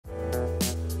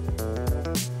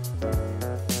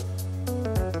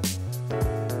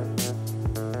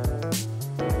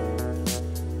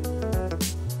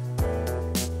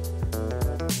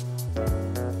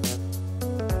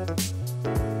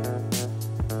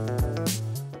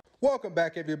Welcome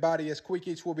back, everybody. As Quick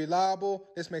Eats will be liable,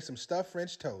 let's make some stuffed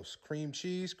French toast. Cream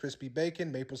cheese, crispy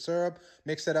bacon, maple syrup.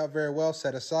 Mix that out very well.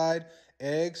 Set aside.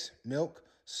 Eggs, milk,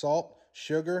 salt,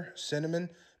 sugar, cinnamon.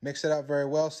 Mix it out very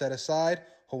well. Set aside.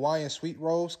 Hawaiian sweet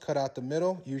rolls. Cut out the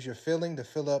middle. Use your filling to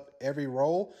fill up every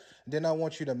roll. Then I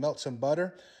want you to melt some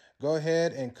butter. Go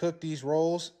ahead and cook these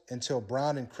rolls until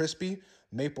brown and crispy.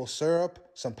 Maple syrup,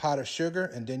 some powdered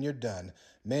sugar, and then you're done.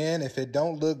 Man, if it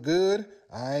don't look good,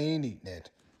 I ain't eating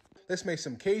it. Let's make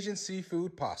some Cajun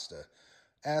seafood pasta.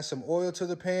 Add some oil to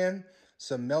the pan,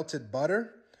 some melted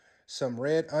butter, some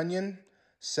red onion,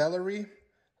 celery,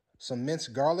 some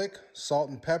minced garlic, salt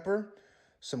and pepper,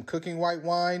 some cooking white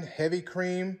wine, heavy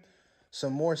cream,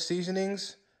 some more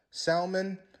seasonings,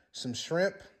 salmon, some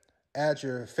shrimp. Add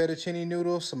your fettuccine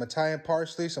noodles, some Italian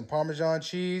parsley, some Parmesan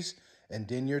cheese, and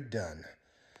then you're done.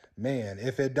 Man,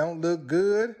 if it don't look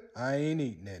good, I ain't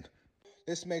eating it.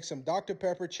 Let's make some Dr.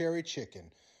 Pepper cherry chicken.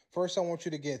 First, I want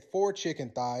you to get 4 chicken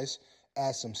thighs,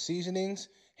 add some seasonings,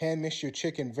 hand mix your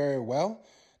chicken very well.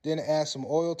 Then add some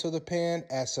oil to the pan,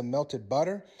 add some melted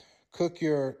butter. Cook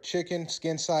your chicken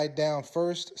skin side down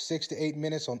first, 6 to 8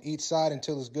 minutes on each side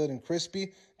until it's good and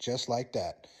crispy, just like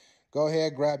that. Go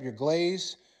ahead, grab your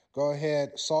glaze. Go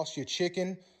ahead, sauce your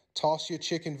chicken, toss your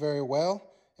chicken very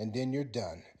well, and then you're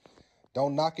done.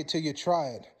 Don't knock it till you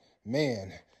try it.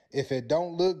 Man, if it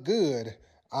don't look good,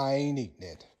 I ain't eating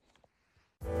it.